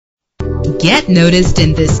Get noticed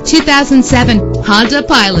in this 2007 Honda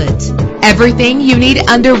Pilot. Everything you need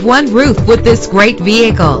under one roof with this great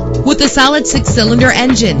vehicle. With a solid 6-cylinder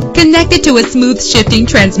engine connected to a smooth shifting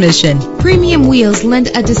transmission, premium wheels lend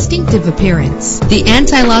a distinctive appearance. The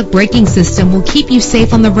anti-lock braking system will keep you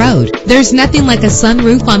safe on the road. There's nothing like a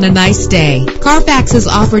sunroof on a nice day. Carfax is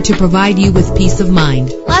offered to provide you with peace of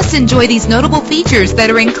mind. Plus, enjoy these notable features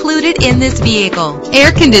that are included in this vehicle: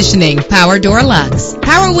 air conditioning, power door locks,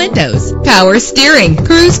 power windows, power steering,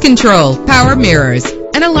 cruise control, power mirrors,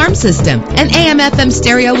 an alarm system, an AM/FM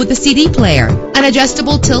stereo with a CD player, an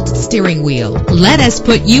adjustable tilt steering wheel. Let us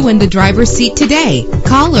put you in the driver's seat today.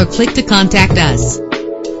 Call or click to contact us.